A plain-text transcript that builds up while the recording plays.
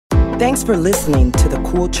Thanks for listening to the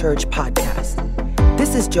Cool Church podcast.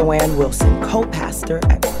 This is Joanne Wilson, co-pastor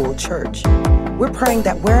at Cool Church. We're praying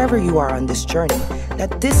that wherever you are on this journey,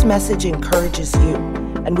 that this message encourages you.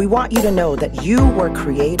 And we want you to know that you were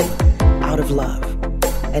created out of love.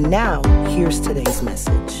 And now, here's today's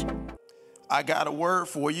message. I got a word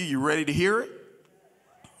for you. You ready to hear it?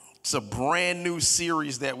 It's a brand new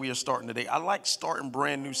series that we are starting today. I like starting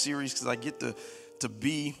brand new series because I get to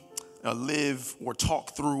live or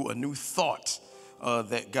talk through a new thought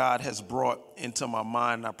that God has brought into my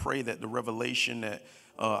mind. I pray that the revelation that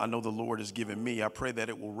I know the Lord has given me, I pray that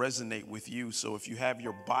it will resonate with you. So if you have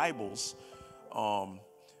your Bibles,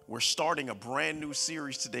 we're starting a brand new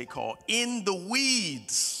series today called In the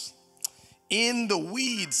Weeds. In the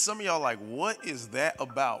Weeds. Some of y'all are like, what is that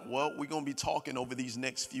about? Well, we're going to be talking over these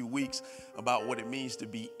next few weeks about what it means to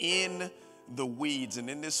be in the weeds. And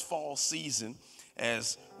in this fall season,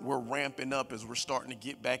 as we're ramping up, as we're starting to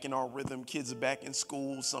get back in our rhythm, kids are back in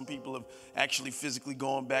school. Some people have actually physically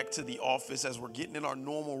gone back to the office. As we're getting in our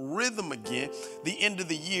normal rhythm again, the end of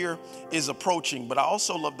the year is approaching. But I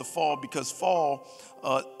also love the fall because fall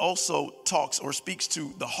also talks or speaks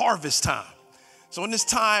to the harvest time. So in this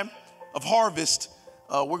time of harvest,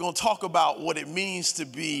 we're going to talk about what it means to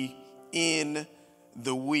be in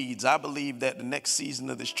the weeds. I believe that the next season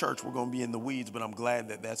of this church, we're going to be in the weeds, but I'm glad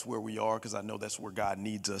that that's where we are because I know that's where God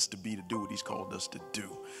needs us to be to do what he's called us to do.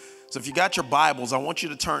 So if you got your Bibles, I want you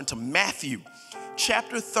to turn to Matthew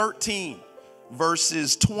chapter 13,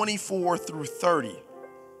 verses 24 through 30.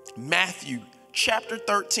 Matthew chapter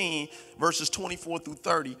 13, verses 24 through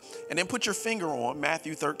 30. And then put your finger on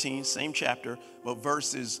Matthew 13, same chapter, but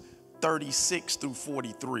verses 36 through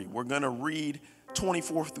 43. We're going to read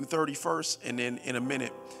 24 through 30 first, and then in a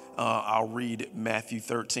minute, I'll read Matthew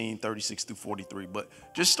 13, 36 through 43. But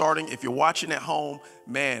just starting, if you're watching at home,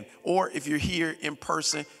 man, or if you're here in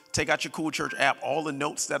person, take out your Cool Church app. All the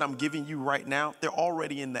notes that I'm giving you right now, they're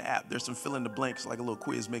already in the app. There's some fill in the blanks, like a little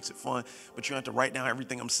quiz makes it fun, but you have to write down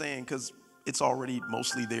everything I'm saying because it's already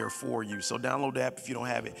mostly there for you. So download the app if you don't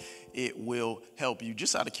have it. It will help you.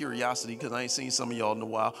 Just out of curiosity, because I ain't seen some of y'all in a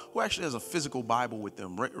while, who actually has a physical Bible with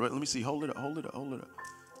them. Right, let me see. Hold it up.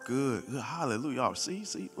 Good. Hallelujah. Oh,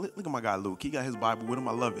 see. Look at my guy, Luke. He got his Bible with him.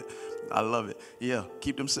 I love it. Yeah,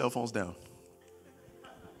 keep them cell phones down.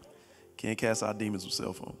 Can't cast out demons with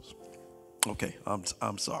cell phones. Okay,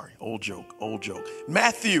 I'm sorry. Old joke.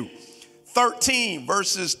 Matthew 13,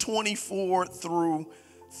 verses 24 through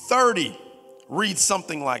 30. Reads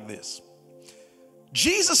something like this.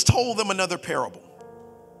 Jesus told them another parable.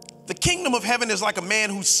 The kingdom of heaven is like a man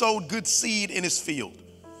who sowed good seed in his field.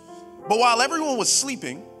 But while everyone was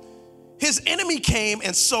sleeping, his enemy came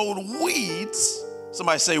and sowed weeds,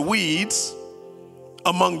 somebody say weeds,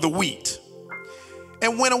 among the wheat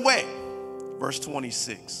and went away. Verse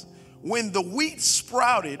 26. When the wheat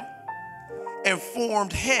sprouted and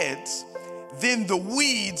formed heads, then the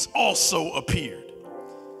weeds also appeared.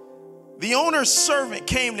 The owner's servant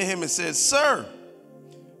came to him and said, "Sir,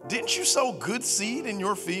 didn't you sow good seed in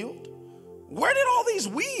your field? Where did all these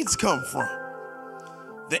weeds come from?"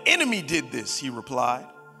 "The enemy did this," he replied.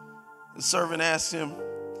 The servant asked him,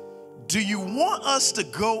 "Do you want us to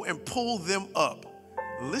go and pull them up?"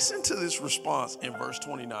 Listen to this response in verse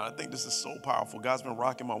 29. I think this is so powerful. God's been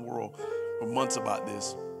rocking my world for months about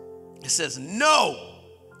this. It says, "No."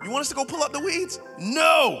 You want us to go pull up the weeds?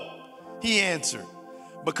 "No," he answered.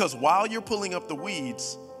 "Because while you're pulling up the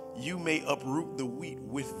weeds, you may uproot the wheat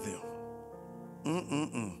with them.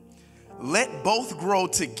 Let both grow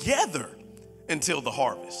together until the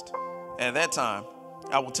harvest. At that time,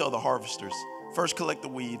 I will tell the harvesters, first collect the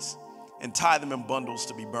weeds and tie them in bundles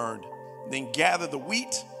to be burned. Then gather the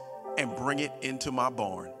wheat and bring it into my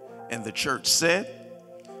barn." And the church said,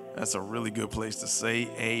 that's a really good place to say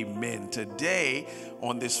amen. Today,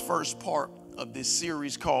 on this first part of this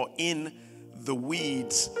series called In the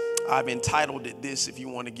Weeds, I've entitled it this, if you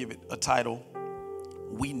want to give it a title: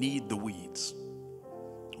 We Need the Weeds.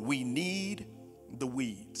 We need the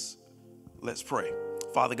weeds. Let's pray.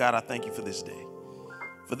 Father God, I thank you for this day.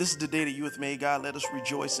 For this is the day that you have made, God. Let us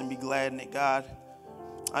rejoice and be glad in it, God.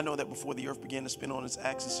 I know that before the earth began to spin on its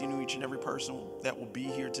axis, you knew each and every person that will be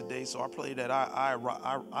here today. So I pray that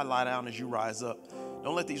I lie down as you rise up.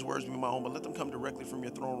 Don't let these words be my own, but let them come directly from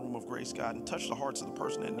your throne room of grace, God, and touch the hearts of the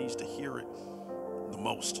person that needs to hear it the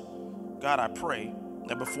most. God, I pray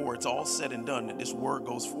that before it's all said and done, that this word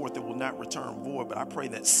goes forth, it will not return void. But I pray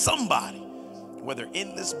that somebody, whether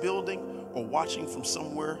in this building or watching from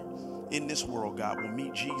somewhere in this world, God, will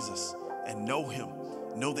meet Jesus and know him,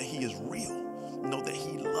 know that he is real, know that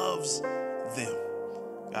he loves them.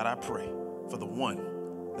 God, I pray for the one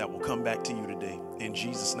that will come back to you today in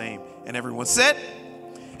Jesus' name. And everyone said,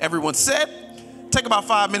 take about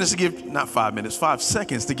 5 minutes to give, not 5 minutes, 5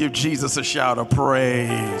 seconds to give Jesus a shout of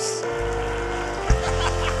praise.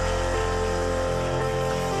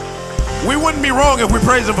 We wouldn't be wrong if we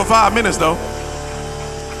praise him for 5 minutes, though.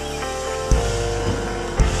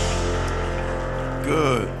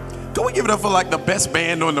 Good. Can we give it up for like the best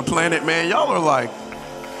band on the planet, man? Y'all are like,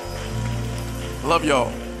 love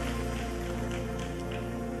y'all.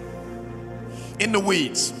 In the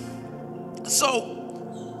weeds. So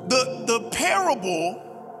the parable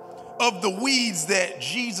of the weeds that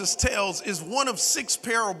Jesus tells is one of 6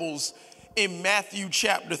 parables in Matthew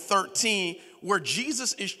chapter 13, where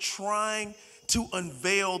Jesus is trying to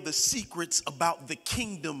unveil the secrets about the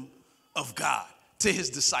kingdom of God to his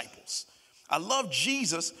disciples. I love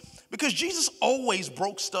Jesus because Jesus always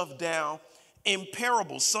broke stuff down in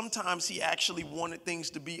parables. Sometimes he actually wanted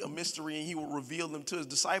things to be a mystery and he would reveal them to his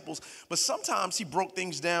disciples. But sometimes he broke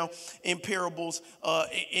things down in parables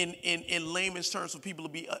in layman's terms for people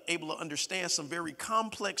to be able to understand some very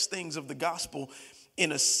complex things of the gospel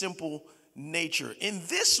in a simple nature. In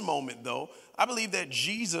this moment, though, I believe that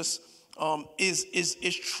Jesus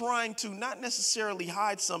is trying to not necessarily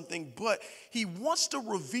hide something, but he wants to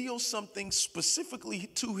reveal something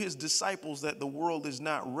specifically to his disciples that the world is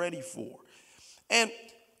not ready for. And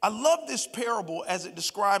I love this parable as it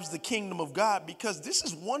describes the kingdom of God, because this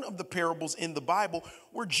is one of the parables in the Bible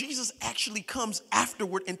where Jesus actually comes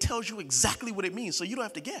afterward and tells you exactly what it means, so you don't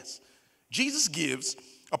have to guess. Jesus gives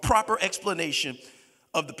a proper explanation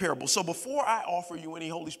of the parable. So before I offer you any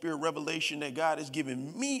Holy Spirit revelation that God has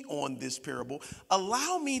given me on this parable,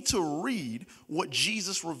 allow me to read what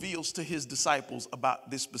Jesus reveals to his disciples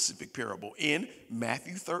about this specific parable in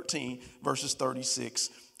Matthew 13, verses 36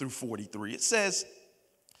 through 43. It says,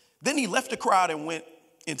 "Then he left the crowd and went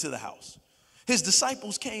into the house. His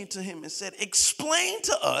disciples came to him and said, 'Explain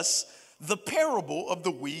to us the parable of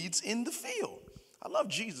the weeds in the field.'" I love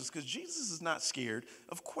Jesus because Jesus is not scared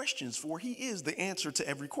of questions, for he is the answer to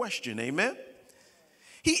every question. Amen.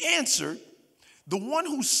 He answered, "The one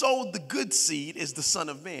who sowed the good seed is the Son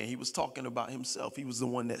of Man." He was talking about himself. He was the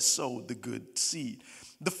one that sowed the good seed.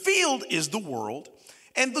 "The field is the world,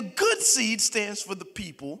 and the good seed stands for the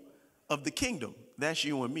people of the kingdom." That's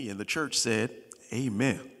you and me. And the church said,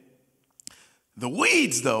 amen. "The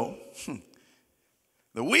weeds, though,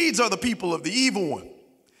 the weeds are the people of the evil one.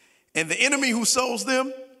 And the enemy who sows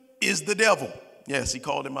them is the devil." Yes, he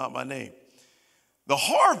called him out by name. "The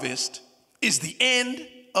harvest is the end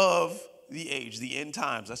of the age," the end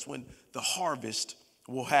times. That's when the harvest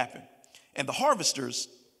will happen. "And the harvesters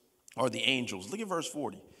are the angels." Look at verse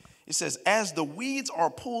 40. It says, "As the weeds are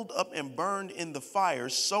pulled up and burned in the fire,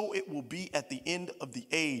 so it will be at the end of the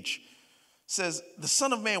age." It says, "The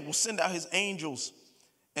Son of Man will send out his angels,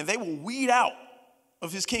 and they will weed out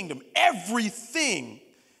of his kingdom everything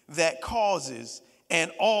that causes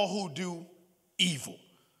and all who do evil."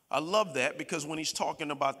 I love that because when he's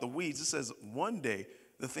talking about the weeds, it says one day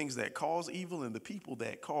the things that cause evil and the people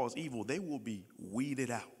that cause evil, they will be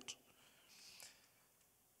weeded out.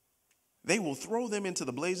 "They will throw them into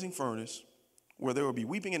the blazing furnace where there will be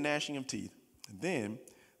weeping and gnashing of teeth. And then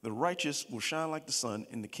the righteous will shine like the sun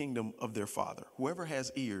in the kingdom of their Father. Whoever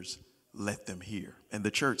has ears, let them hear." And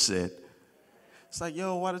the church said, it's like,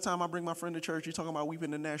 yo, why the time I bring my friend to church, you talking about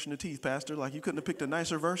weeping and gnashing of teeth, Pastor? Like, you couldn't have picked a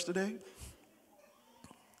nicer verse today?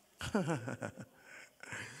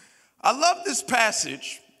 I love this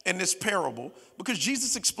passage and this parable because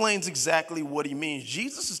Jesus explains exactly what he means.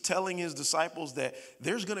 Jesus is telling his disciples that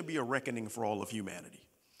there's going to be a reckoning for all of humanity.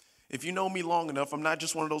 If you know me long enough, I'm not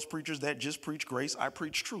just one of those preachers that just preach grace. I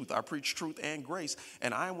preach truth. I preach truth and grace.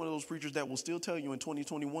 And I am one of those preachers that will still tell you in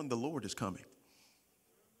 2021, the Lord is coming.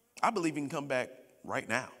 I believe he can come back right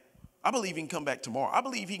now. I believe he can come back tomorrow. I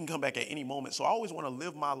believe he can come back at any moment. So I always want to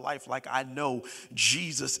live my life like I know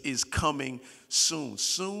Jesus is coming soon.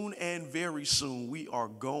 Soon and very soon, we are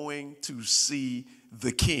going to see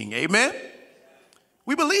the King. Amen?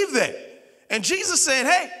 We believe that. And Jesus said,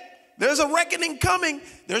 hey, there's a reckoning coming.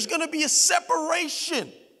 There's going to be a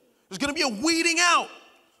separation. There's going to be a weeding out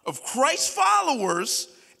of Christ's followers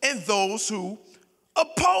and those who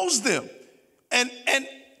oppose them.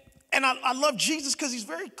 And I love Jesus because he's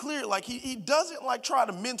very clear. Like he doesn't like try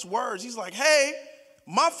to mince words. He's like, hey,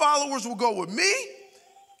 my followers will go with me,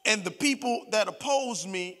 and the people that oppose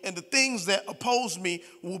me and the things that oppose me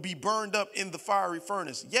will be burned up in the fiery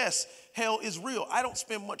furnace. Yes, hell is real. I don't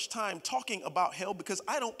spend much time talking about hell because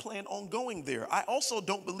I don't plan on going there. I also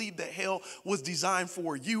don't believe that hell was designed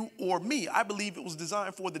for you or me. I believe it was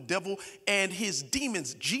designed for the devil and his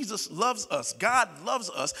demons. Jesus loves us. God loves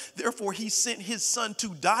us. Therefore, he sent his son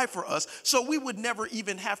to die for us so we would never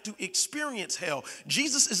even have to experience hell.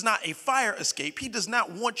 Jesus is not a fire escape. He does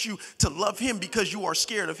not want you to love him because you are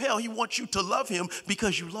scared of hell. He wants you to love him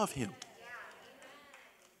because you love him.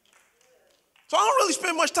 So I don't really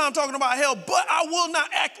spend much time talking about hell, but I will not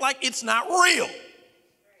act like it's not real.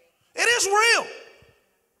 It is real.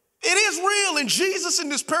 It is real. And Jesus in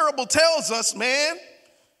this parable tells us, man,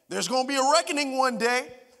 there's going to be a reckoning one day,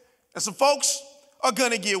 and some folks are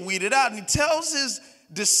going to get weeded out. And he tells his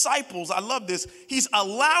disciples, I love this, he's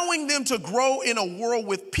allowing them to grow in a world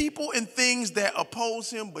with people and things that oppose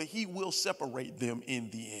him, but he will separate them in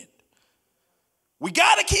the end. We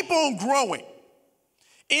got to keep on growing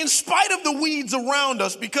in spite of the weeds around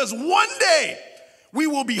us, because one day we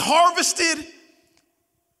will be harvested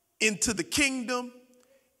into the kingdom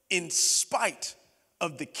in spite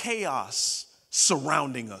of the chaos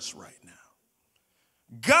surrounding us right now.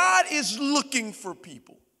 God is looking for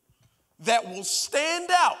people that will stand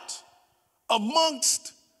out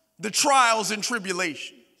amongst the trials and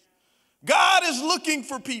tribulations. God is looking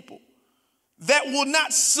for people that will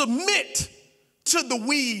not submit to the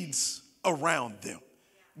weeds around them.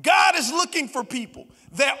 God is looking for people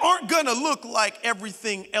that aren't going to look like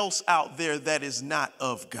everything else out there that is not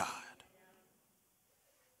of God.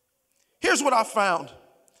 Here's what I found.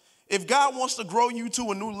 If God wants to grow you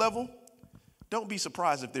to a new level, don't be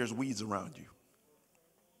surprised if there's weeds around you.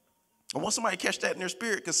 I want somebody to catch that in their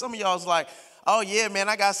spirit, because some of y'all is like, oh yeah, man,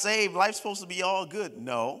 I got saved. Life's supposed to be all good.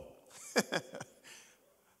 No.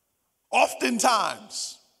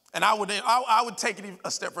 Oftentimes, and I would take it a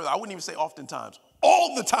step further. I wouldn't even say oftentimes.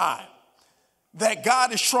 All the time that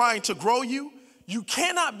God is trying to grow you, you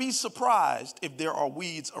cannot be surprised if there are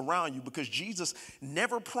weeds around you, because Jesus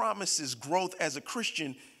never promises growth as a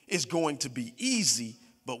Christian is going to be easy,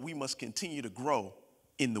 but we must continue to grow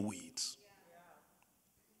in the weeds.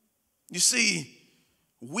 You see,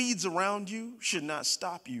 weeds around you should not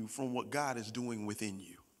stop you from what God is doing within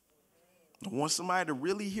you. I want somebody to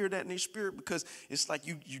really hear that in their spirit, because it's like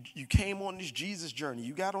you came on this Jesus journey.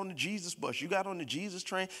 You got on the Jesus bus. You got on the Jesus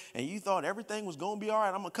train, and you thought everything was going to be all right.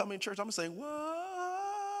 I'm going to come in church. I'm going to say, whoa,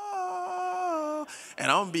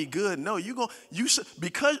 and I'm going to be good. No,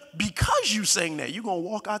 because you sang that, you're going to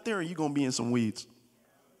walk out there and you're going to be in some weeds.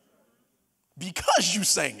 Because you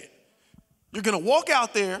sang it, you're going to walk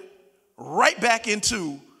out there right back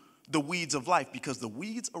into the weeds of life, because the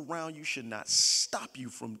weeds around you should not stop you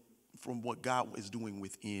from what God is doing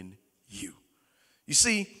within you. You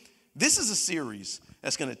see, this is a series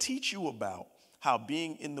that's going to teach you about how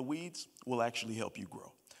being in the weeds will actually help you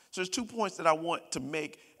grow. So there's 2 points that I want to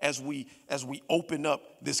make as we open up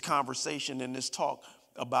this conversation and this talk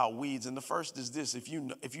about weeds. And the first is this: if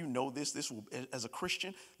you know this will, as a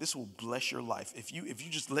Christian, this will bless your life. If you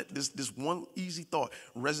just let this one easy thought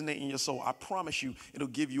resonate in your soul, I promise you it'll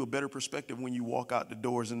give you a better perspective when you walk out the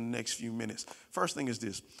doors in the next few minutes. First thing is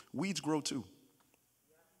this: weeds grow too.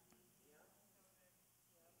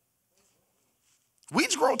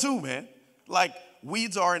 Weeds grow too, man. Like,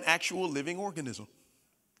 weeds are an actual living organism.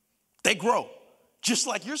 They grow just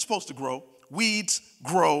like you're supposed to grow. Weeds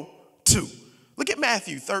grow too. Look at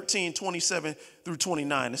Matthew 13:27 through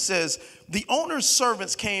 29. It says, the owner's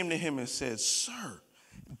servants came to him and said, sir,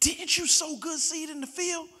 didn't you sow good seed in the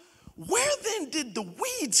field? Where then did the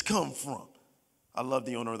weeds come from? I love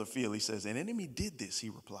the owner of the field. He says, an enemy did this, he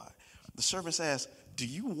replied. The servants asked, do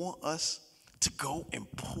you want us to go and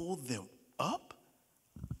pull them up?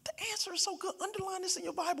 The answer is so good. Underline this in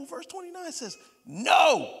your Bible. Verse 29 says,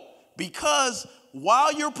 no, because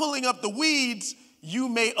while you're pulling up the weeds, you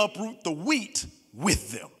may uproot the wheat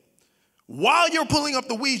with them. While you're pulling up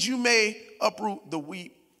the weeds, you may uproot the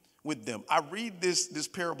wheat with them. I read this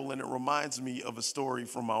parable, and it reminds me of a story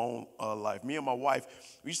from my own life. Me and my wife,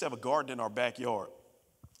 we used to have a garden in our backyard.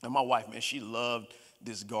 And my wife, man, she loved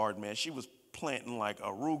this garden, man. She was planting like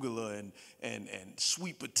arugula and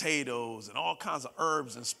sweet potatoes and all kinds of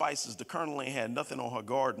herbs and spices. The Colonel ain't had nothing on her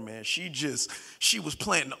garden, man. She was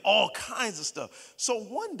planting all kinds of stuff. So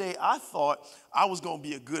one day I thought I was going to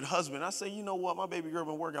be a good husband. I said, you know what? My baby girl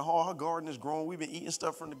been working hard. Her garden is growing. We've been eating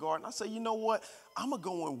stuff from the garden. I said, you know what? I'm going to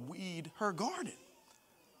go and weed her garden.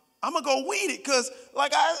 I'm going to go weed it because,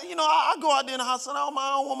 like, I go out there in the house and I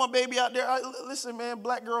don't want my baby out there. Listen, man,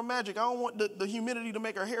 black girl magic. I don't want the humidity to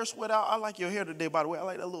make her hair sweat out. I like your hair today, by the way. I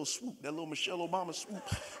like that little swoop, that little Michelle Obama swoop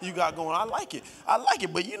you got going. I like it.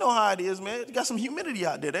 But you know how it is, man. You got some humidity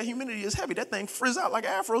out there. That humidity is heavy. That thing frizz out like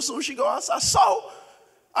an afro as soon as she go outside. So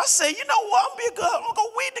I say, you know what? I'm going to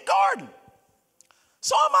go weed the garden.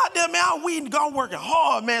 So I'm out there, man, I'm weeding, I'm working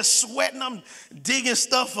hard, man, sweating, I'm digging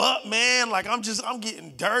stuff up, man. Like I'm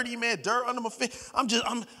getting dirty, man, dirt under my feet. I'm digging.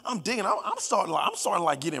 I'm starting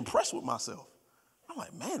to get impressed with myself. I'm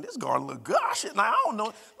like, man, this garden look good. I don't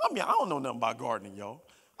know nothing about gardening, y'all.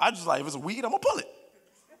 I just like, if it's a weed, I'm gonna pull it.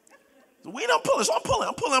 The weed I'm pulling, so I'm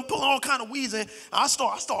pulling all kind of weeds, and I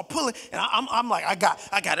start pulling, and I'm like, I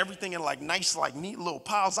got everything in like nice, like neat little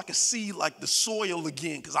piles. I can see like the soil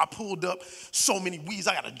again, because I pulled up so many weeds.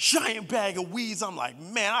 I got a giant bag of weeds. I'm like,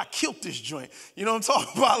 man, I killed this joint. You know what I'm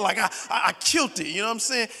talking about? Like I killed it. You know what I'm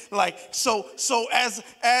saying? Like so as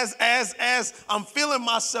I'm feeling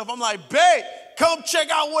myself, I'm like, babe, come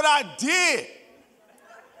check out what I did.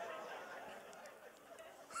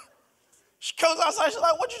 She comes outside, she's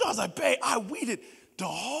like, what you do? I was like, babe, I weeded the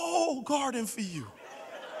whole garden for you.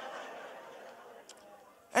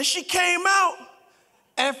 And she came out,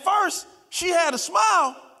 and at first, she had a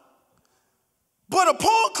smile, but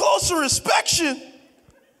upon closer inspection,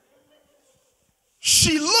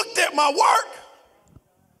 she looked at my work,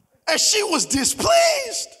 and she was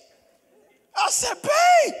displeased. I said,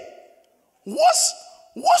 babe,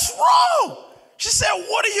 what's wrong? She said,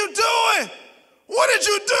 what are you doing? What did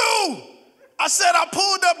you do? I said, I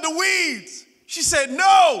pulled up the weeds. She said,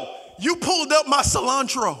 no, you pulled up my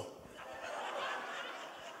cilantro.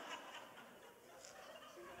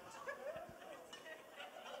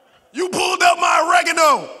 You pulled up my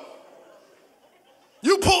oregano.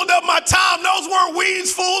 You pulled up my thyme. Those weren't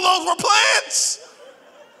weeds, fool. Those were plants.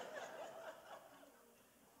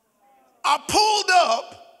 I pulled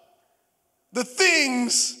up the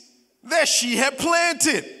things that she had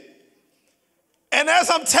planted. And as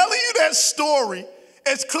I'm telling you that story,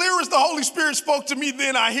 as clear as the Holy Spirit spoke to me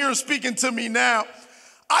then, I hear him speaking to me now.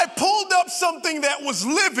 I pulled up something that was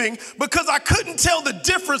living because I couldn't tell the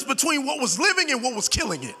difference between what was living and what was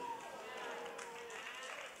killing it.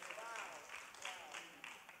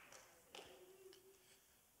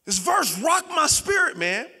 This verse rocked my spirit,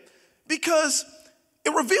 man, because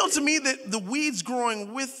it revealed to me that the weeds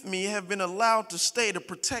growing with me have been allowed to stay to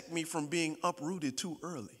protect me from being uprooted too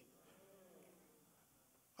early.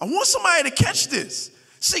 I want somebody to catch this.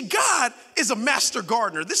 See, God is a master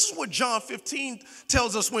gardener. This is what John 15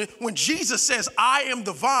 tells us when Jesus says, I am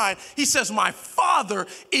the vine. He says, my Father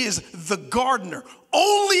is the gardener.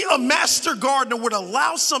 Only a master gardener would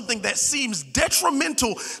allow something that seems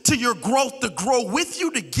detrimental to your growth to grow with you,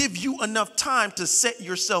 to give you enough time to set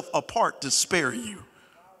yourself apart to spare you.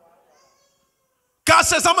 God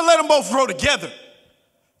says, I'm going to let them both grow together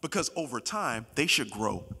because over time, they should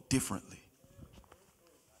grow differently.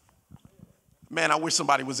 Man, I wish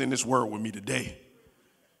somebody was in this word with me today.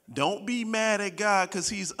 Don't be mad at God because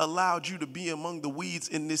he's allowed you to be among the weeds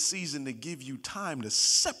in this season to give you time to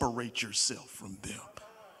separate yourself from them.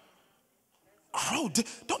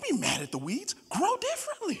 Don't be mad at the weeds. Grow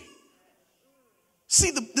differently.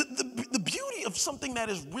 See, the beauty of something that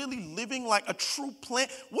is really living like a true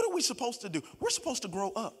plant, what are we supposed to do? We're supposed to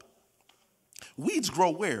grow up. Weeds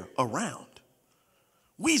grow where? Around.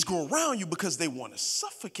 Weeds grow around you because they want to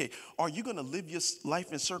suffocate. Are you going to live your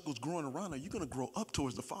life in circles growing around? Are you going to grow up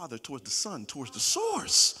towards the Father, towards the Son, towards the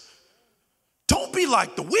source? Don't be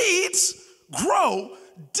like the weeds. Grow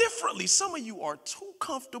differently. Some of you are too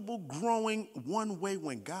comfortable growing one way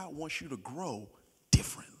when God wants you to grow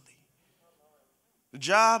differently. The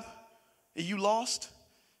job that you lost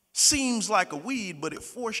seems like a weed, but it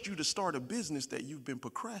forced you to start a business that you've been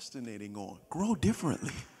procrastinating on. Grow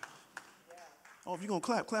differently. Oh, if you're going to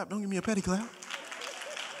clap, clap. Don't give me a petty clap.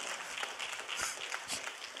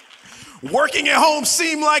 Working at home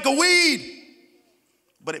seemed like a weed,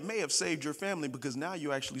 but it may have saved your family because now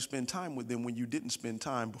you actually spend time with them when you didn't spend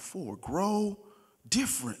time before. Grow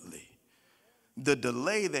differently. The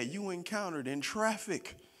delay that you encountered in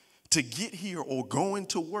traffic to get here or going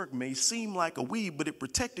to work may seem like a weed, but it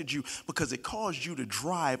protected you because it caused you to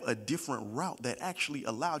drive a different route that actually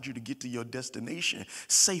allowed you to get to your destination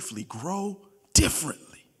safely. Grow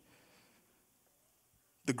differently.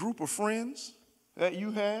 The group of friends that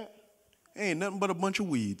you had ain't nothing but a bunch of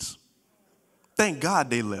weeds. Thank God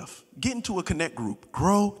they left. Get into a connect group.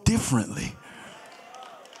 Grow differently.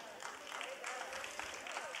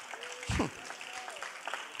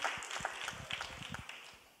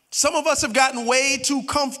 Some of us have gotten way too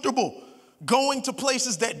comfortable going to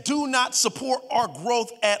places that do not support our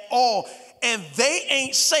growth at all. And they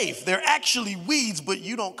ain't safe. They're actually weeds, but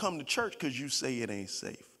you don't come to church because you say it ain't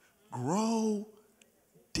safe. Grow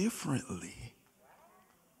differently.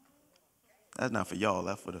 That's not for y'all,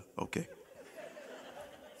 that's for the, okay.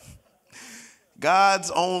 God's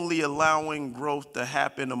only allowing growth to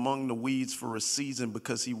happen among the weeds for a season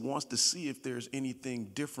because he wants to see if there's anything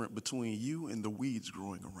different between you and the weeds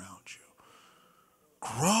growing around you.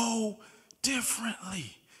 Grow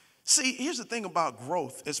differently. See, here's the thing about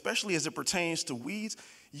growth, especially as it pertains to weeds.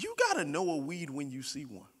 You got to know a weed when you see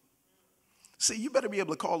one. See, you better be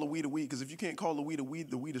able to call a weed, because if you can't call a weed,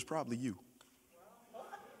 the weed is probably you.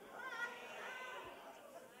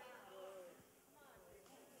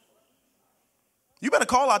 You better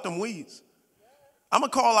call out them weeds. I'm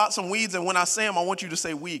going to call out some weeds, and when I say them, I want you to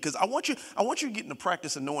say weed, because I want you to get in the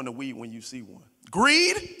practice of knowing the weed when you see one.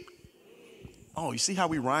 Greed. Oh, you see how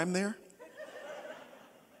we rhyme there?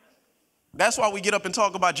 That's why we get up and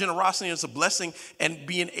talk about generosity as a blessing and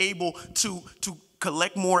being able to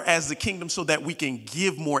collect more as the kingdom so that we can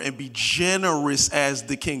give more and be generous as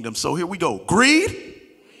the kingdom. So here we go. Greed,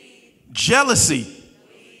 jealousy,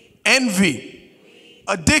 envy,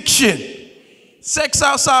 addiction, sex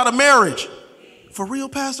outside of marriage. For real,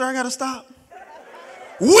 Pastor, I got to stop.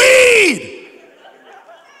 Weed.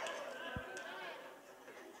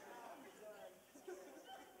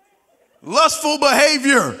 Lustful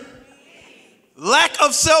behavior. Lack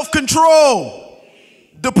of self-control.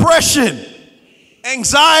 Depression.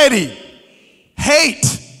 Anxiety. Hate.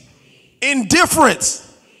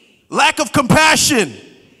 Indifference. Lack of compassion.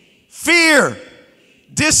 Fear.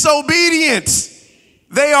 Disobedience.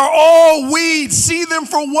 They are all weeds. See them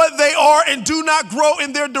for what they are and do not grow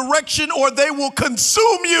in their direction, or they will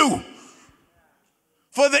consume you.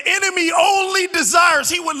 For the enemy only desires,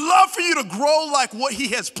 he would love for you to grow like what he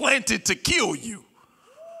has planted to kill you.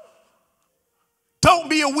 Don't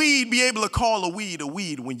be a weed, be able to call a weed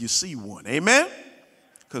when you see one. Amen?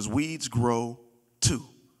 Because weeds grow too.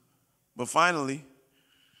 But finally,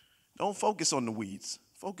 don't focus on the weeds.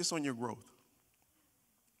 Focus on your growth.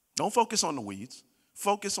 Don't focus on the weeds.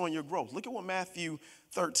 Focus on your growth. Look at what Matthew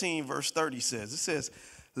 13, verse 30 says. It says,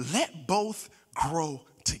 let both grow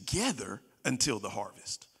together until the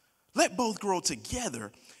harvest. Let both grow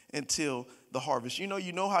together until the harvest. You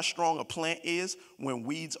know how strong a plant is when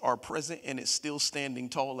weeds are present and it's still standing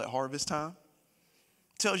tall at harvest time?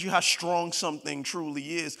 Tells you how strong something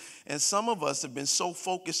truly is. And some of us have been so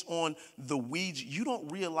focused on the weeds, you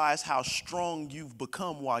don't realize how strong you've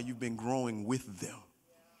become while you've been growing with them.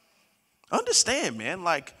 Understand, man,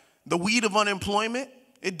 like the weed of unemployment,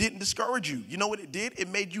 it didn't discourage you. You know what it did? It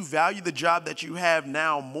made you value the job that you have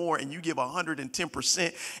now more, and you give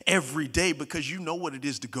 110% every day because you know what it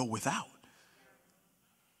is to go without.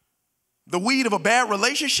 The weed of a bad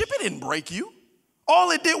relationship, it didn't break you.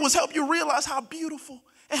 All it did was help you realize how beautiful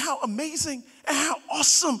and how amazing and how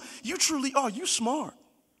awesome you truly are. You smart.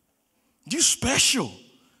 You special.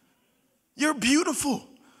 You're beautiful.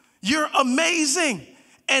 You're amazing.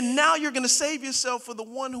 And now you're going to save yourself for the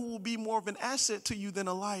one who will be more of an asset to you than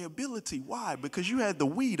a liability. Why? Because you had the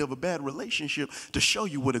weed of a bad relationship to show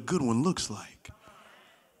you what a good one looks like.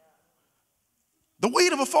 The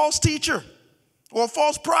weed of a false teacher or a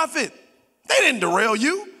false prophet, they didn't derail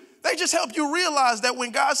you. They just help you realize that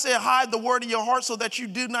when God said hide the word in your heart so that you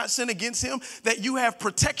do not sin against him, that you have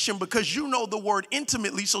protection because you know the word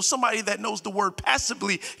intimately. So somebody that knows the word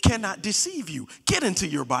passively cannot deceive you. Get into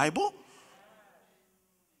your Bible.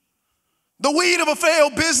 The weed of a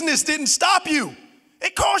failed business didn't stop you.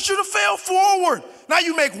 It caused you to fail forward. Now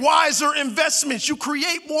you make wiser investments. You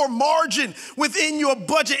create more margin within your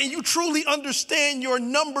budget, and you truly understand your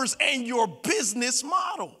numbers and your business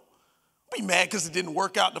model. Be mad because it didn't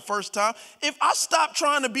work out the first time. If I stopped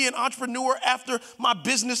trying to be an entrepreneur after my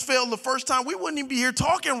business failed the first time, we wouldn't even be here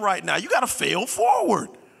talking right now. You got to fail forward.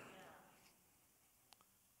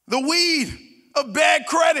 The weed of bad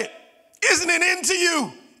credit isn't an end to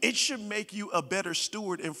you. It should make you a better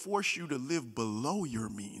steward and force you to live below your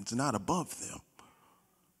means, not above them.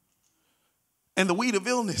 And the weed of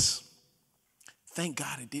illness, thank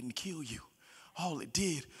God it didn't kill you. All it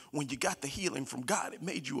did when you got the healing from God, it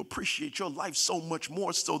made you appreciate your life so much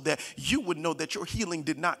more so that you would know that your healing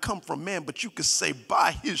did not come from man, but you could say,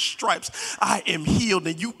 by his stripes, I am healed.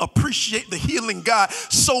 And you appreciate the healing God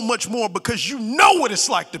so much more because you know what it's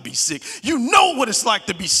like to be sick. You know what it's like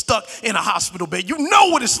to be stuck in a hospital bed. You know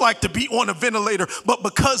what it's like to be on a ventilator. But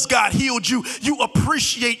because God healed you, you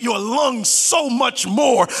appreciate your lungs so much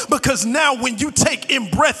more because now when you take in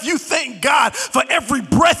breath, you thank God for every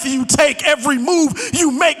breath you take, every move move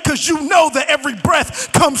you make because you know that every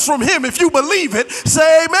breath comes from him. If you believe it,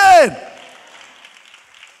 say amen.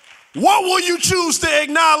 What will you choose to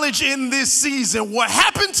acknowledge in this season? What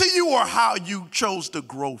happened to you or how you chose to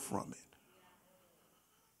grow from it?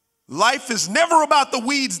 Life is never about the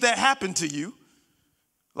weeds that happen to you.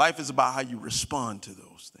 Life is about how you respond to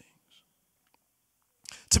those things.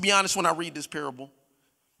 To be honest, when I read this parable,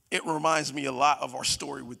 it reminds me a lot of our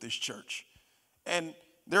story with this church. And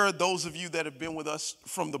there are those of you that have been with us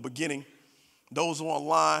from the beginning, those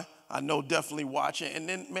online, I know definitely watching. And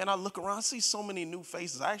then, man, I look around, I see so many new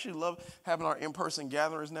faces. I actually love having our in-person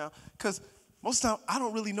gatherings now because most of the time I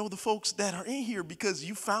don't really know the folks that are in here because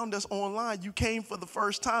you found us online. You came for the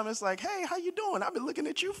first time. It's like, hey, how you doing? I've been looking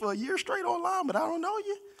at you for a year straight online, but I don't know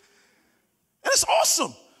you. And it's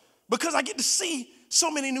awesome because I get to see so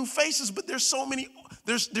many new faces, but there's so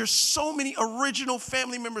many original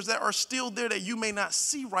family members that are still there that you may not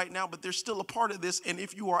see right now, but they're still a part of this. And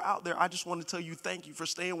if you are out there, I just want to tell you thank you for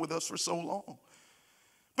staying with us for so long.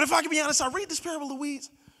 But if I can be honest, I read this parable of weeds,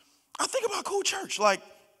 I think about Cool Church. Like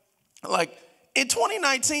in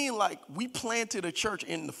 2019, we planted a church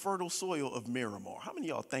in the fertile soil of Miramar. How many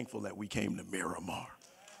of y'all thankful that we came to Miramar?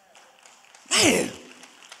 Man.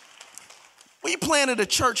 We planted a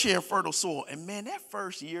church here in fertile soil, and man, that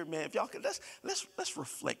first year, man, if y'all could, let's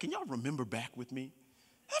reflect. Can y'all remember back with me?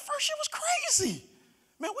 That first year was crazy.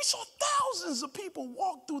 Man, we saw thousands of people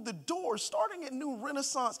walk through the doors, starting at New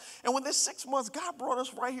Renaissance. And within 6 months, God brought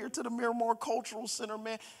us right here to the Miramar Cultural Center,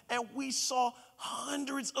 man, and we saw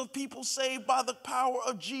hundreds of people saved by the power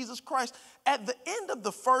of Jesus Christ. At the end of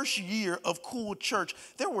the first year of Cool Church,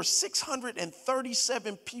 there were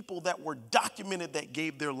 637 people that were documented that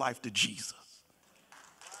gave their life to Jesus.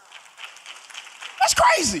 That's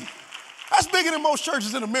crazy. That's bigger than most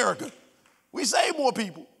churches in America. We save more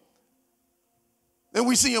people than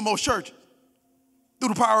we see in most churches through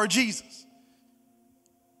the power of Jesus.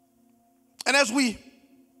 And as we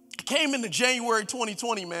came into January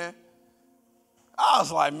 2020, man, I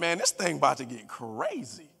was like, man, this thing about to get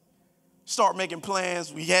crazy. Start making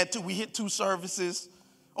plans. We hit 2 services,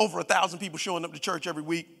 over 1,000 people showing up to church every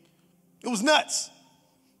week. It was nuts.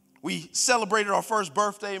 We celebrated our first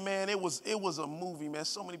birthday, man. It was a movie, man.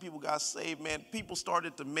 So many people got saved, man. People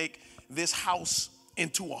started to make this house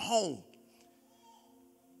into a home.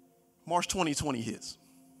 March 2020 hits.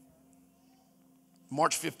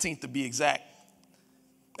 March 15th to be exact.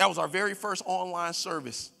 That was our very first online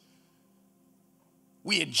service.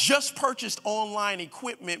 We had just purchased online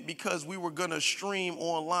equipment because we were going to stream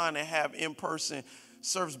online and have in-person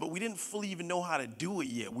service, but we didn't fully even know how to do it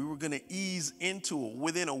yet. We were going to ease into it.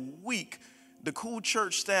 Within a week, the Cool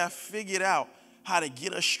Church staff figured out how to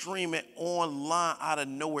get us streaming online out of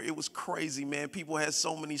nowhere. It was crazy, man. People had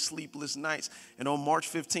so many sleepless nights. And on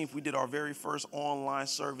March 15th, we did our very first online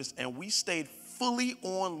service, and we stayed fully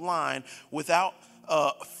online without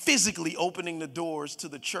physically opening the doors to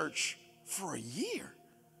the church for a year.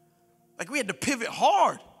 Like, we had to pivot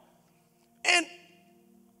hard. And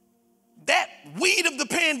that weed of the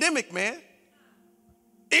pandemic, man,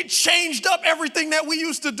 it changed up everything that we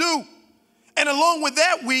used to do. And along with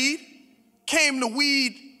that weed came the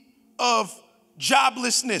weed of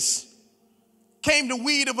joblessness, came the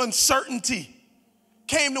weed of uncertainty,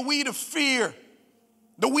 came the weed of fear,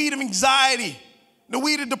 the weed of anxiety, the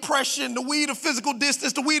weed of depression, the weed of physical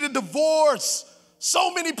distance, the weed of divorce.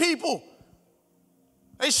 So many people,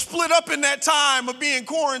 they split up in that time of being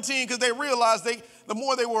quarantined because they realized the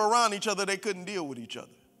more they were around each other, they couldn't deal with each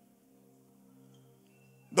other.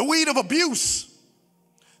 The weed of abuse,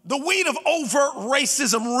 the weed of overt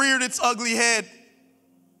racism reared its ugly head.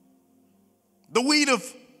 The weed of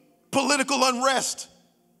political unrest,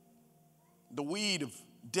 the weed of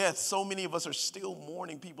death. So many of us are still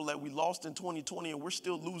mourning people that we lost in 2020, and we're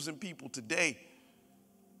still losing people today.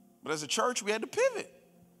 But as a church, we had to pivot.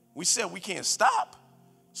 We said we can't stop.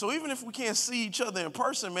 So even if we can't see each other in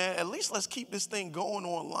person, man, at least let's keep this thing going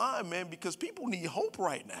online, man, because people need hope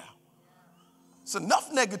right now. It's enough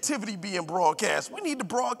negativity being broadcast. We need to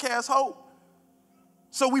broadcast hope.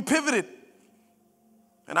 So we pivoted.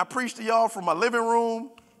 And I preached to y'all from my living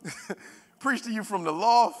room, preached to you from the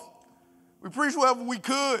loft. We preached wherever we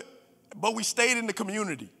could, but we stayed in the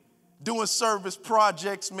community, doing service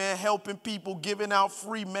projects, man, helping people, giving out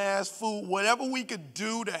free mass food, whatever we could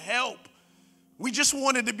do to help. We just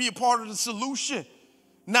wanted to be a part of the solution,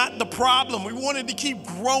 not the problem. We wanted to keep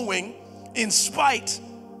growing in spite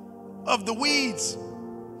of the weeds.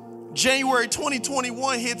 January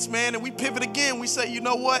 2021 hits, man, and we pivot again. We say, you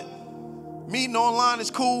know what? Meeting online is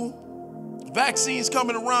cool. Vaccines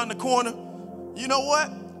coming around the corner. You know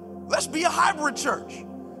what? Let's be a hybrid church.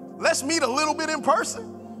 Let's meet a little bit in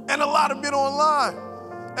person and a lot of it online.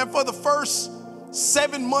 And for the first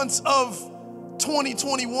 7 months of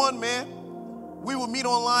 2021, man, we would meet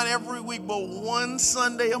online every week, but one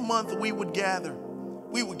Sunday a month we would gather.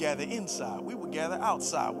 We would gather inside. We would gather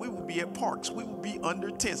outside. We would be at parks. We would be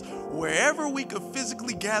under tents. Wherever we could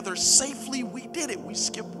physically gather safely, we did it. We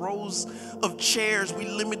skipped rows of chairs. We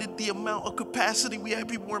limited the amount of capacity. We had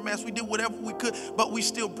people wear masks. We did whatever we could, but we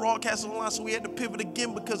still broadcast online, so we had to pivot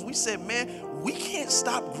again because we said, man, we can't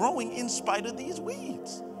stop growing in spite of these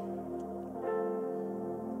weeds.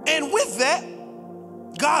 And with that,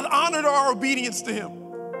 God honored our obedience to him.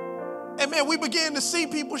 And man, we began to see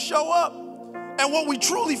people show up. And what we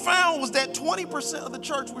truly found was that 20% of the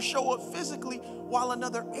church would show up physically, while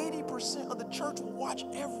another 80% of the church would watch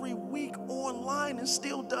every week online and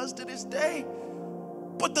still does to this day.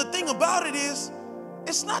 But the thing about it is,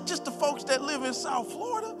 it's not just the folks that live in South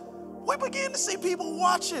Florida. We began to see people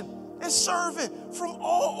watching and serving from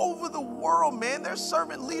all over the world, man. There's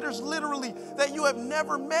servant leaders literally that you have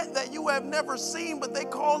never met, that you have never seen, but they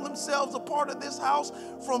call themselves a part of this house.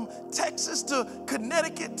 From Texas to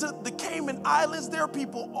Connecticut to the Cayman Islands, there are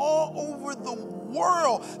people all over the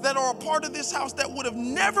world that are a part of this house that would have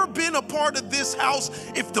never been a part of this house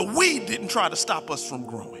if the weed didn't try to stop us from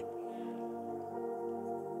growing.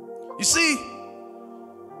 You see,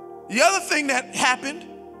 the other thing that happened,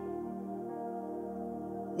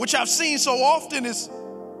 which I've seen so often, is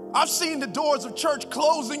I've seen the doors of church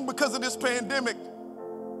closing because of this pandemic.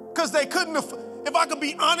 Because they couldn't, if I could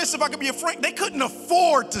be honest, if I could be frank, they couldn't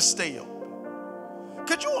afford to stay open.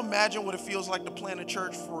 Could you imagine what it feels like to plant a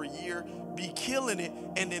church for a year, be killing it,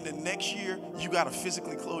 and then the next year you got to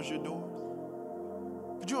physically close your doors?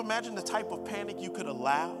 Could you imagine the type of panic you could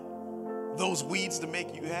allow those weeds to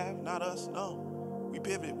make you have? Not us, no. We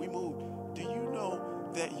pivoted, we moved. Do you know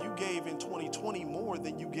that you gave in 2020 more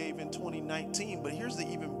than you gave in 2019? But here's the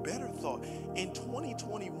even better thought. In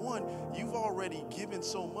 2021, you've already given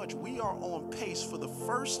so much. We are on pace for the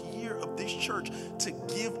first year of this church to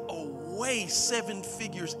give away 7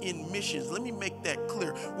 figures in missions. Let me make that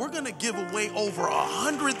clear. We're going to give away over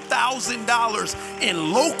 $100,000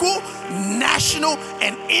 in local, national,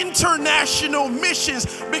 and international missions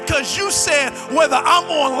because you said, whether I'm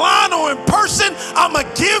online or in person, I'm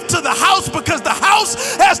going to give to the house because the house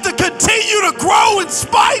has to continue to grow in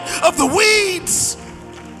spite of the weeds.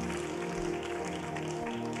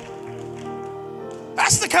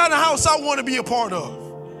 That's the kind of house I want to be a part of.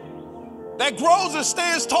 That grows and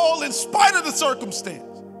stands tall in spite of the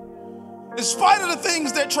circumstance, in spite of the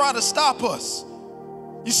things that try to stop us.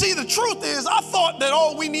 You see, the truth is, I thought that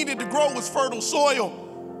all we needed to grow was fertile soil,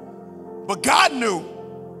 but God knew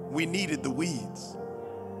we needed the weeds.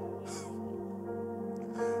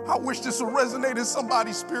 I wish this would resonate in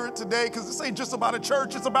somebody's spirit today, because this ain't just about a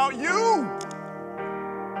church, it's about you.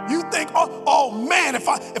 You think, oh man, if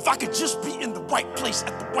I could just be in the right place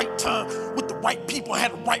at the right time with the right people and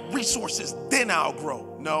had the right resources, then I'll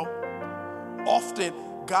grow. No. Often,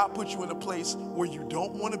 God puts you in a place where you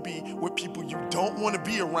don't want to be, with people you don't want to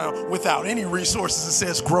be around, without any resources. It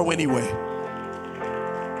says grow anyway.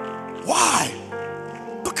 Why?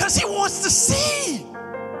 Because he wants to see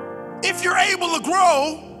if you're able to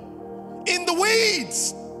grow in the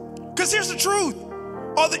weeds. Because here's the truth.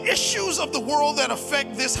 Are the issues of the world that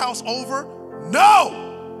affect this house over?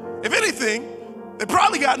 No. If anything, they've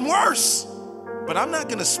probably gotten worse. But I'm not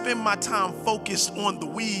going to spend my time focused on the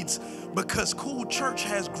weeds, because Cool Church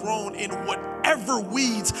has grown in whatever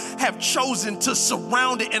weeds have chosen to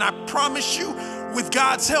surround it. And I promise you, with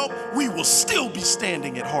God's help, we will still be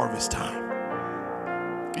standing at harvest time.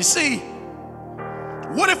 You see,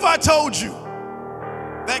 what if I told you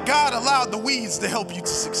that God allowed the weeds to help you to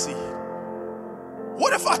succeed?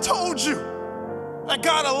 What if I told you that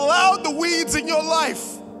God allowed the weeds in your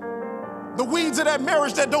life, the weeds of that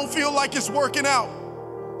marriage that don't feel like it's working out?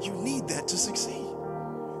 You need that to succeed.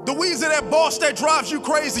 The weeds of that boss that drives you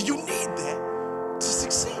crazy, you need that to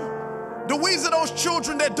succeed. The weeds of those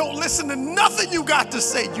children that don't listen to nothing you got to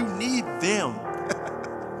say, you need them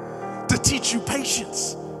to teach you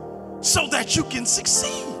patience so that you can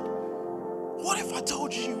succeed. What if I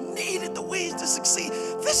told you you needed the weeds to succeed?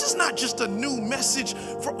 This is not just a new message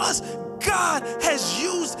for us. God has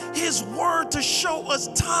used his word to show us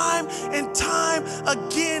time and time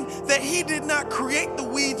again that he did not create the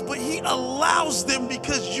weeds, but he allows them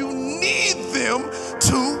because you need them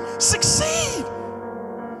to succeed.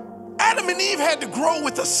 Adam and Eve had to grow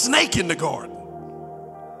with a snake in the garden.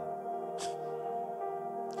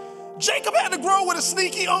 Jacob had to grow with a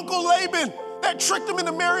sneaky Uncle Laban that tricked him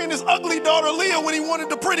into marrying his ugly daughter Leah when he wanted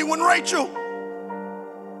the pretty one Rachel.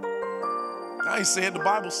 I ain't say it, the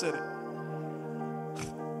Bible said it.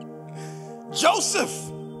 Joseph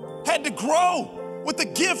had to grow with the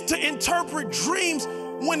gift to interpret dreams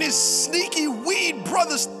when his sneaky weed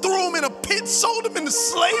brothers threw him in a pit, sold him into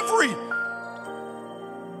slavery.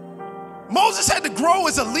 Moses had to grow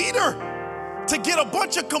as a leader to get a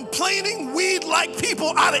bunch of complaining weed-like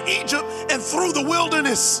people out of Egypt and through the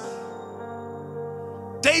wilderness.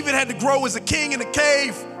 David had to grow as a king in a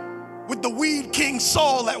cave with the weed king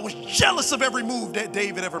Saul that was jealous of every move that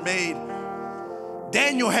David ever made.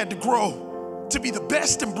 Daniel had to grow to be the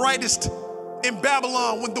best and brightest in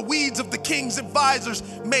Babylon when the weeds of the king's advisors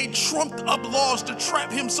made trumped up laws to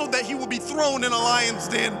trap him so that he would be thrown in a lion's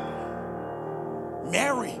den.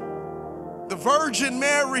 Mary, the Virgin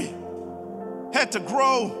Mary, had to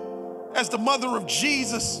grow as the mother of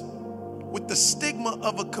Jesus with the stigma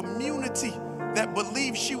of a community that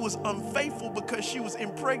believed she was unfaithful because she was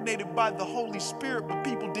impregnated by the Holy Spirit, but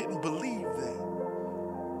people didn't believe that.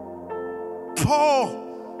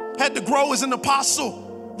 Paul had to grow as an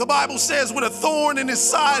apostle. The Bible says with a thorn in his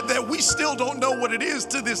side that we still don't know what it is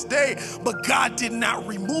to this day, but God did not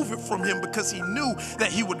remove it from him because he knew that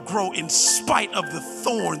he would grow in spite of the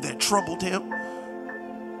thorn that troubled him.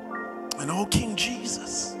 And oh, King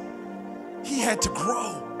Jesus, he had to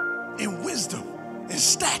grow in wisdom and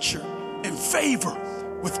stature and favor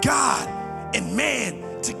with God and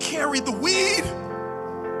man to carry the weed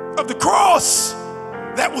of the cross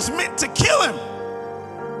that was meant to kill him,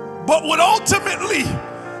 but would ultimately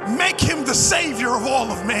make him the savior of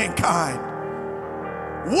all of mankind.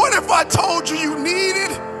 What if I told you you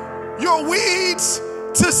needed your weeds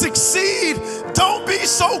to succeed? Don't be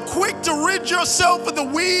so quick to rid yourself of the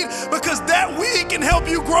weed, because that weed can help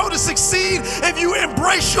you grow to succeed if you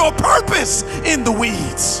embrace your purpose in the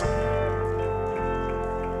weeds.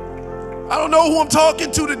 I don't know who I'm talking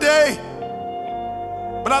to today,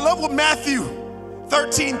 but I love what Matthew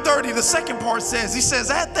 13:30, the second part says. He says,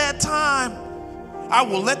 at that time, I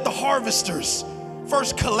will let the harvesters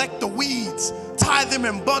first collect the weeds, tie them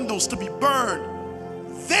in bundles to be burned,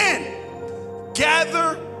 then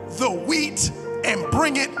gather the wheat and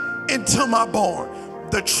bring it into my barn.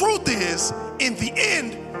 The truth is, in the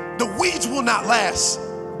end, the weeds will not last,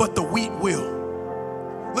 but the wheat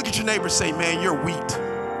will. Look at your neighbor, say, man, you're wheat.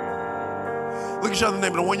 Look at your other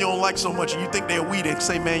neighbor, the one you don't like so much and you think they're wheat, and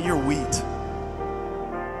say, man, you're wheat.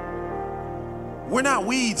 We're not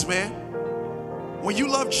weeds, man. When you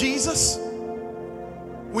love Jesus,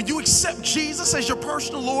 when you accept Jesus as your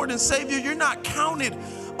personal Lord and Savior, you're not counted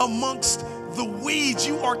amongst the weeds.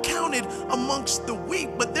 You are counted amongst the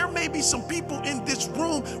wheat. But there may be some people in this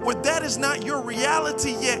room where that is not your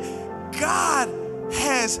reality yet. God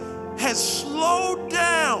has slowed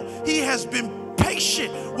down. He has been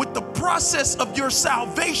patient with the process of your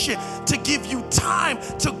salvation to give you time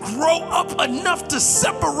to grow up enough to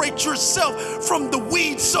separate yourself from the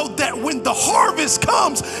weeds, so that when the harvest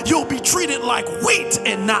comes, you'll be treated like wheat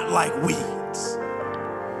and not like weeds.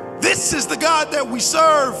 This is the God that we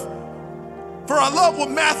serve. For I love what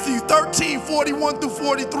Matthew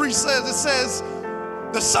 13:41-43 says. It says,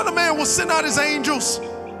 the Son of Man will send out his angels,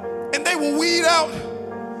 and they will weed out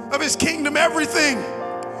of his kingdom everything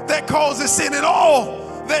that causes sin and all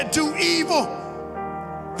that do evil.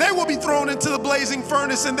 They will be thrown into the blazing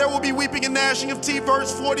furnace, and there will be weeping and gnashing of teeth.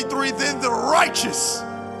 Verse 43, then the righteous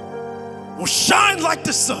will shine like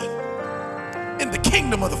the sun in the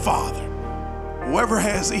kingdom of the Father. Whoever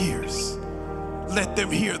has ears, let them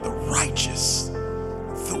hear. The righteous,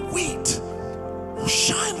 the wheat, will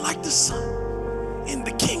shine like the sun in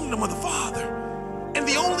the kingdom of the Father. And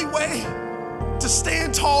the only way to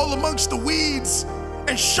stand tall amongst the weeds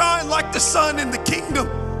and shine like the sun in the kingdom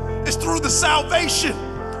is through the salvation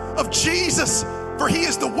of Jesus. For he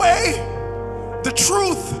is the way, the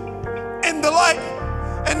truth, and the light,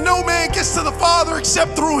 and no man gets to the Father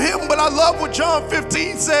except through him. But I love what John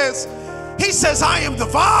 15 says. He says, I am the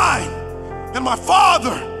vine and my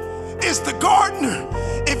Father is the gardener.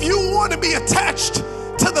 If you want to be attached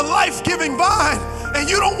to the life-giving vine and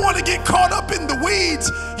you don't want to get caught up in the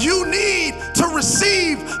weeds, you need to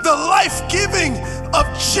receive the life-giving of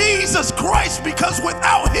Jesus Christ, because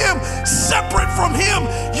without him, separate from him,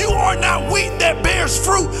 you are not wheat that bears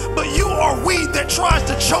fruit, but you are weed that tries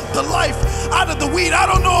to choke the life out of the weed. I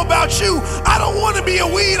don't know about you. I don't want to be a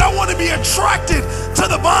weed. I want to be attracted to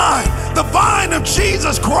the vine of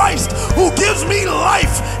Jesus Christ, who gives me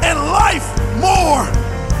life and life more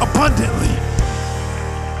abundantly.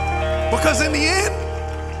 Because in the end,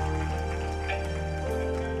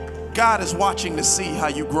 God is watching to see how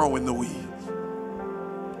you grow in the weeds.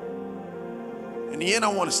 In the end, I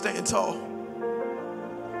want to stand tall.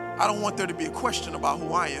 I don't want there to be a question about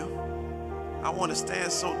who I am. I want to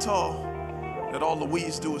stand so tall that all the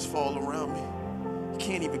weeds do is fall around me. You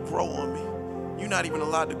can't even grow on me. You're not even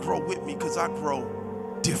allowed to grow with me because I grow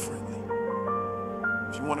differently.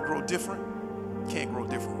 If you want to grow different, you can't grow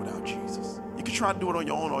different without Jesus. You can try to do it on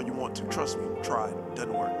your own all you want to. Trust me, try it. It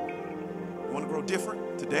doesn't work. You want to grow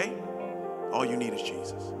different today? All you need is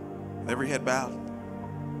Jesus. With every head bowed,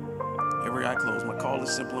 every eye closed. My call is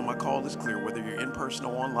simple and my call is clear, whether you're in person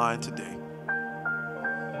or online today.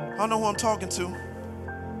 I don't know who I'm talking to,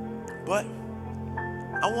 but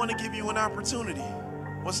I want to give you an opportunity.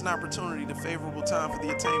 What's an opportunity? The favorable time for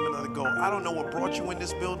the attainment of the goal. I don't know what brought you in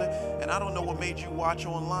this building, and I don't know what made you watch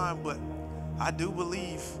online, but I do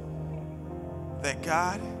believe that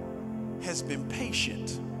God has been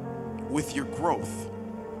patient with your growth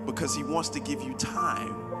because he wants to give you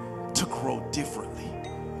time to grow differently.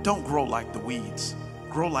 Don't grow like the weeds.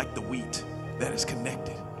 Grow like the wheat that is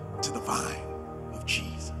connected to the vine of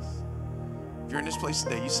Jesus. If you're in this place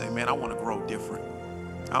today, you say, man, I want to grow different.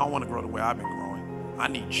 I don't want to grow the way I've been growing. I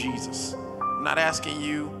need Jesus. I'm not asking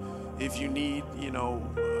you if you need,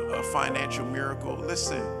 a financial miracle.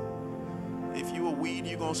 Listen, if you a weed,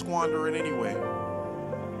 you're going to squander it anyway.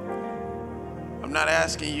 I'm not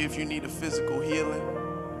asking you if you need a physical healing.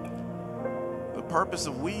 The purpose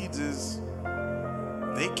of weeds is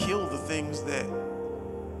they kill the things that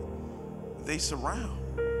they surround.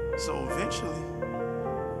 So eventually,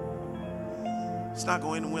 it's not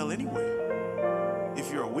going to end well anyway.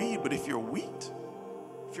 If you're a weed, but if you're a wheat,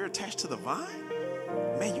 if you're attached to the vine,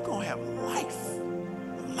 man, you're going to have life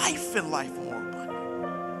and life more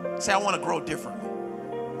abundant. Say, I want to grow differently.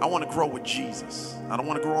 I want to grow with Jesus. I don't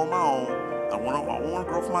want to grow on my own. I want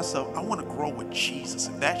to grow for myself. I want to grow with Jesus.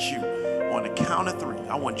 If that's you, on the count of 3,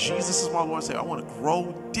 I want Jesus as my Lord and Savior. I want to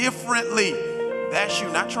grow differently. That's you,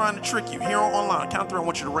 not trying to trick you. Here or online, count 3, I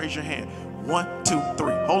want you to raise your hand. 1, 2,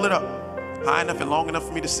 3. Hold it up. High enough and long enough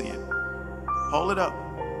for me to see it. Hold it up.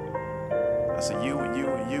 I say you and you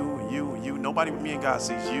and you and you and you. Nobody but me and God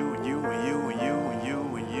sees you and you and you and you and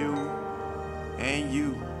you and you and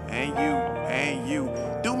you and you and you.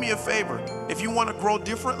 Do me a favor. If you want to grow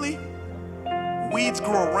differently, weeds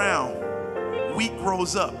grow around. Wheat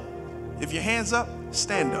grows up. If your hand's up,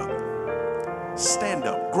 stand up. Stand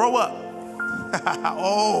up. Grow up.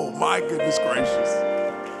 Oh, my goodness gracious.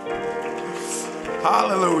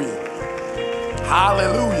 Hallelujah.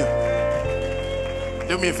 Hallelujah.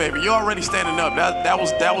 Do me a favor. You're already standing up. That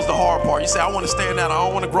was the hard part. You say, I want to stand out. I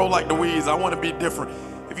don't want to grow like the weeds. I want to be different.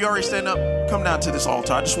 If you already stand up, come down to this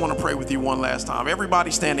altar. I just want to pray with you one last time.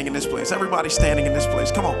 Everybody standing in this place. Everybody standing in this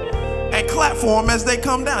place. Come on. And clap for them as they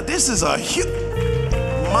come down. This is a huge...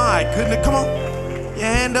 My goodness. Come on. Your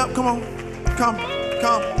hand up. Come on.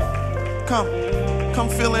 Come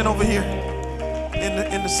fill in over here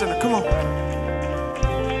in the center. Come on.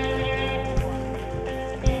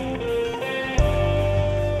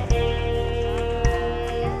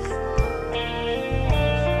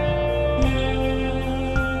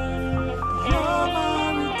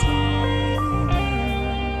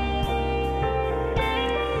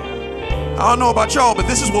 I don't know about y'all, but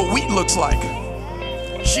this is what wheat looks like.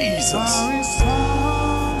 Jesus.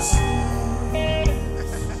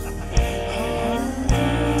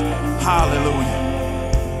 Hallelujah.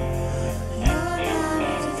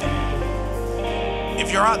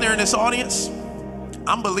 If you're out there in this audience,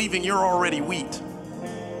 I'm believing you're already wheat.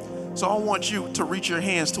 So I want you to reach your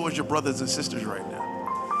hands towards your brothers and sisters right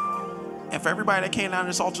now. And for everybody that came down to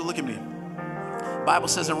this altar, look at me. The Bible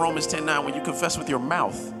says in Romans 10:9, when you confess with your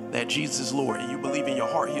mouth that Jesus is Lord and you believe in your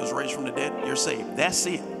heart he was raised from the dead, you're saved. That's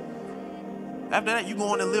it. After that, you go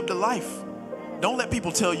on and live the life. Don't let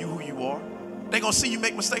people tell you who you are. They're going to see you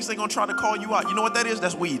make mistakes. They're going to try to call you out. You know what that is?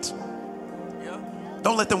 That's weeds. Yeah.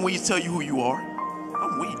 Don't let them weeds tell you who you are.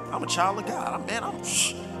 I'm weed. I'm a child of God.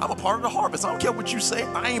 I'm a part of the harvest. I don't care what you say.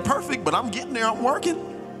 I ain't perfect, but I'm getting there. I'm working.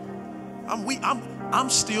 I'm weed. I'm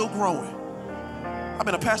still growing. I've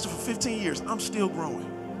been a pastor for 15 years. I'm still growing.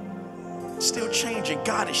 Still changing.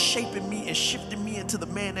 God is shaping me and shifting me into the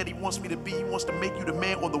man that he wants me to be. He wants to make you the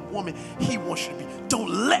man or the woman he wants you to be. Don't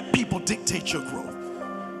let people dictate your growth,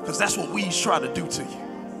 because that's what weeds try to do to you.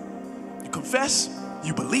 You confess,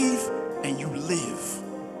 you believe, and you live,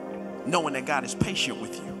 knowing that God is patient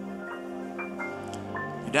with you.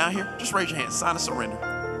 You down here? Just raise your hand. Sign of surrender.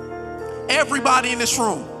 Everybody in this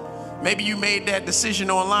room, maybe you made that decision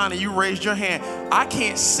online and you raised your hand. I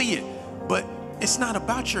can't see it, but it's not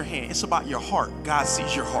about your hand. It's about your heart. God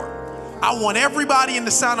sees your heart. I want everybody in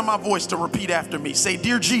the sound of my voice to repeat after me. Say,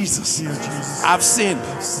 Dear Jesus, I've sinned.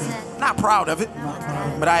 Not proud of it,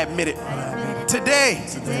 but I admit it.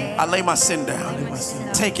 Today, I lay my sin down.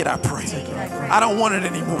 Take it, I pray. I don't want it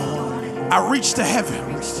anymore. I reach to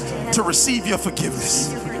heaven to receive your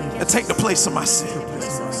forgiveness and take the place of my sin.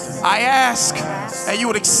 I ask that you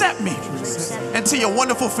would accept me into your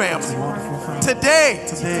wonderful family. Today,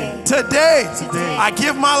 I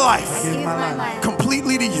give my life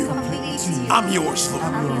completely to you. I'm yours,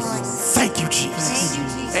 Lord. Thank you, Jesus.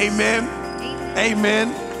 Amen,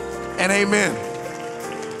 amen, and amen.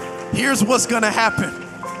 Here's what's going to happen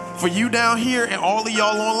for you down here and all of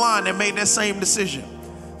y'all online that made that same decision.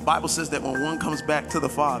 The Bible says that when one comes back to the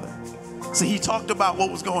Father. See, he talked about what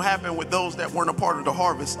was going to happen with those that weren't a part of the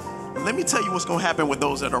harvest. Let me tell you what's going to happen with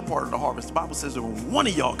those that are part of the harvest. The Bible says that when one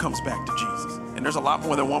of y'all comes back to Jesus, and there's a lot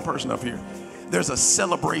more than one person up here, there's a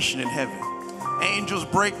celebration in heaven. Angels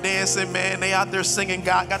break dancing, man. They out there singing.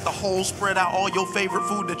 God got the whole spread out. All your favorite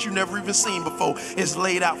food that you never even seen before is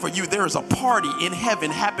laid out for you. There is a party in heaven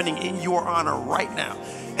happening in your honor right now.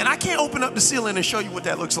 And I can't open up the ceiling and show you what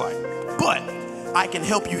that looks like. But I can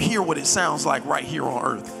help you hear what it sounds like right here on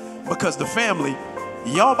earth. Because the family,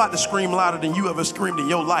 y'all about to scream louder than you ever screamed in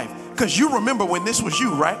your life. Because you remember when this was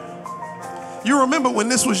you, right? You remember when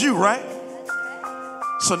this was you, right?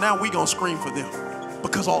 So now we going to scream for them.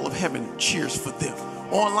 Because all of heaven cheers for them.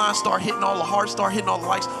 Online, start hitting all the hearts, start hitting all the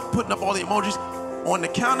likes, putting up all the emojis. On the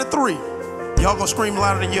count of 3, y'all gonna scream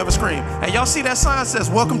louder than you ever scream. And y'all see that sign that says,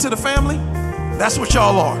 welcome to the family? That's what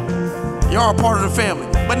y'all are. Y'all are a part of the family.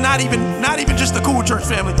 But not even just the Cool Church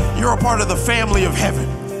family. You're a part of the family of heaven.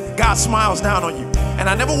 God smiles down on you. And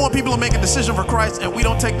I never want people to make a decision for Christ and we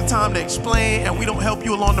don't take the time to explain and we don't help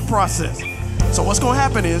you along the process. So what's gonna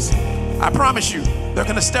happen is, I promise you, they're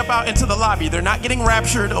going to step out into the lobby. They're not getting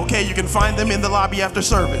raptured, okay? You can find them in the lobby after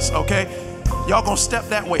service, okay? Y'all going to step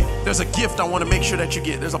that way. There's a gift I want to make sure that you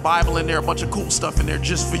get. There's a Bible in there, a bunch of cool stuff in there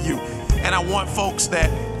just for you. And I want folks that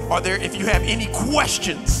are there, if you have any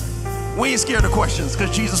questions, we ain't scared of questions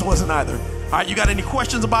because Jesus wasn't either. All right, you got any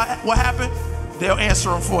questions about what happened? They'll answer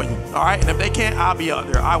them for you, all right? And if they can't, I'll be out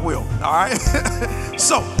there. I will, all right?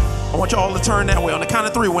 So, I want y'all to turn that way. On the count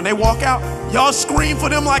of 3, when they walk out, y'all scream for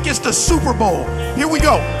them like it's the Super Bowl. Here we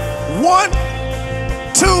go. 1,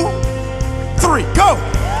 2, 3, go.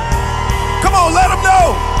 Come on, let them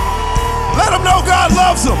know. Let them know God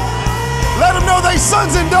loves them. Let them know they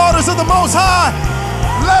sons and daughters of the Most High.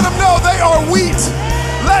 Let them know they are wheat.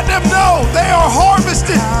 Let them know they are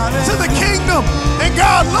harvested to the kingdom. And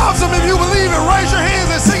God loves them. If you believe it, raise your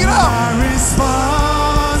hands and sing it out.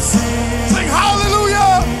 Sing hallelujah.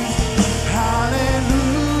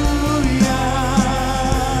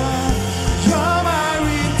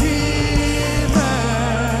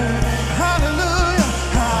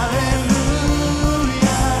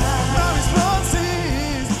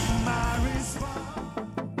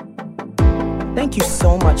 Thank you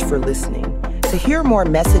so much for listening. To hear more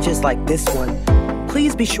messages like this one,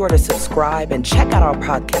 please be sure to subscribe and check out our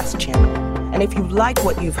podcast channel. And if you like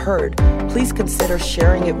what you've heard, please consider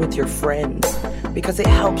sharing it with your friends because it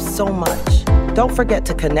helps so much. Don't forget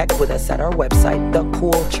to connect with us at our website,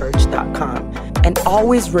 thecoolchurch.com. And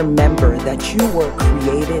always remember that you were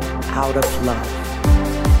created out of love.